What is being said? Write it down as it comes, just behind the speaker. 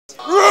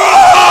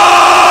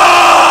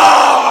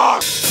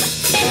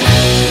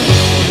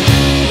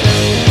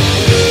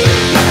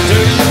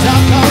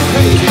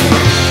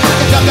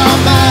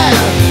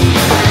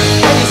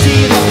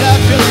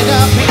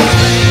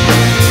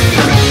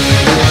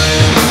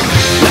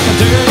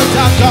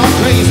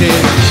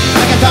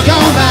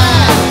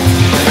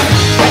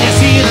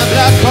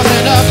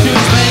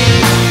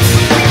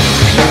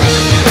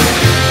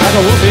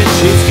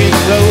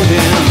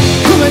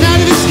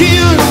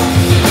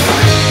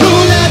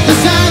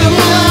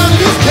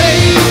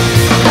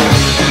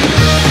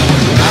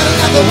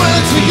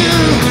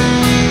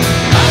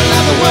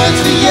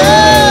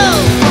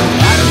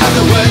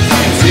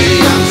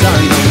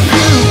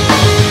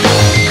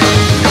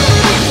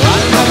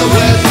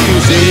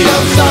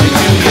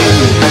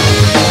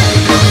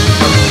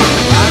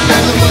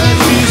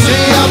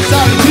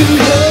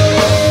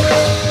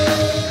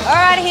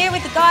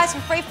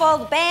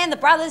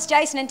brothers,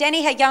 Jason and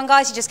Danny. How young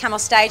guys? You just come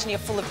off stage and you're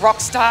full of rock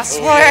star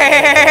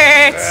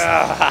sweat.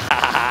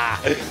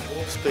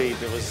 Speed.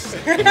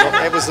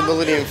 It was the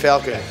Millennium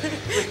Falcon.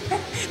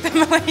 The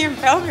Millennium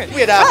Falcon.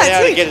 We had half an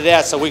hour to get it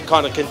out, so we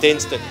kind of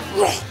condensed it.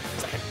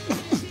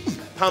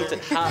 Pumped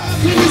it hard.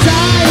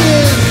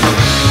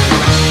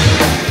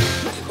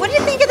 What did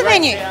you think of the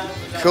venue?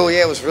 Cool,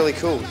 yeah, it was really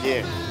cool,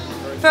 yeah.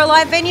 For a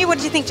live venue, what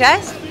did you think,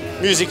 Jace?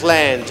 Music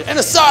Land and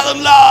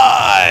Asylum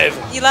Live!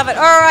 You love it.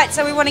 All right,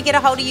 so we want to get a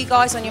hold of you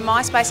guys on your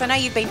MySpace. I know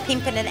you've been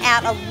pimping it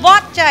out a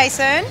lot,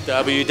 Jason.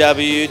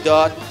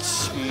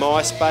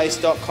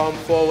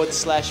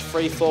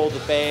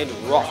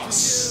 www.myspace.com/FreefallTheBand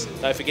rocks.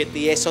 Don't forget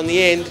the S on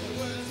the end.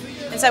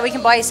 And so we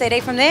can buy your CD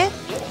from there?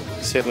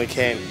 Certainly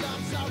can.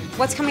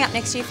 What's coming up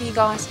next year for you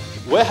guys?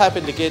 We're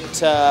hoping to get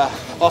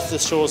off the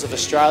shores of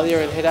Australia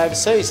and head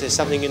overseas. There's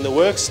something in the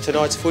works.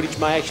 Tonight's footage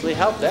may actually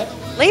help that.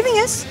 Leaving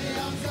us?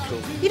 Cool.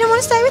 You don't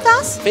want to stay with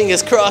us?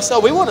 Fingers crossed. Oh,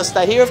 we want to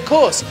stay here, of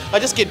course. I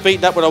just get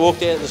beaten up when I walk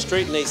down the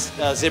street in these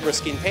zebra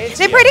skin pants.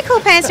 They're pretty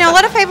cool pants. Now, a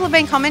lot of people have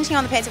been commenting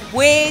on the pants.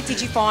 Where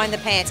did you find the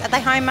pants? Are they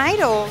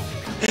homemade or...?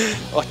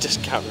 I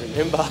just can't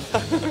remember. I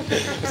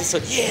just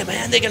thought, yeah,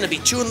 man, they're going to be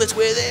tuned. Let's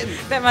wear them.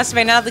 That must have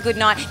been another good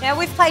night. Now,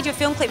 we've played your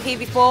film clip here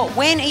before.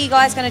 When are you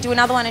guys going to do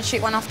another one and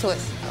shoot one off to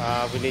us?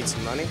 We need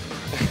some money.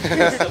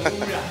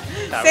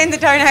 Send the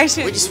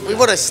donation. We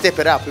want to step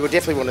it up. We would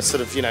definitely want to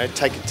sort of,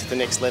 take it to the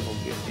next level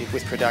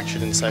with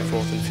production and so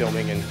forth and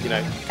filming and,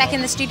 Back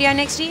in the studio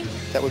next year?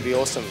 That would be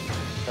awesome.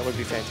 That would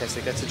be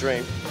fantastic. That's a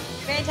dream.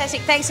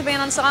 Fantastic. Thanks for being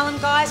on Asylum,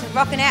 guys. We're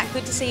rocking out.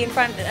 Good to see you in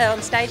front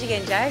on stage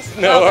again, Jace.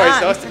 No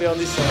worries. Nice to be on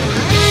this side.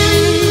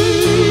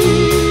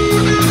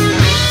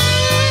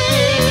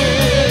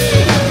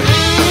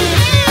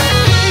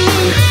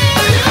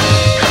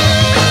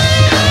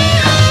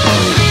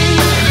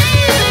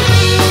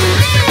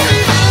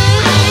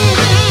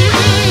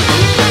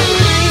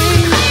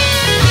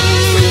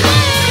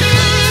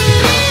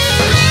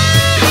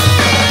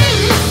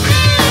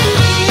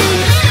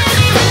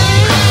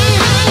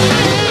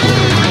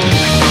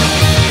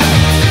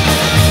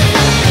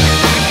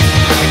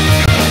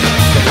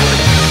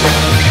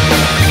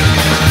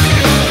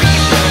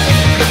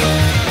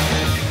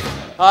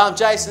 I'm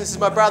Jason, this is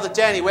my brother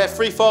Danny. We're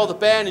Freefall the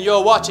Band and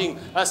you're watching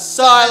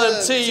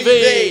Asylum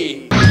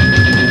TV.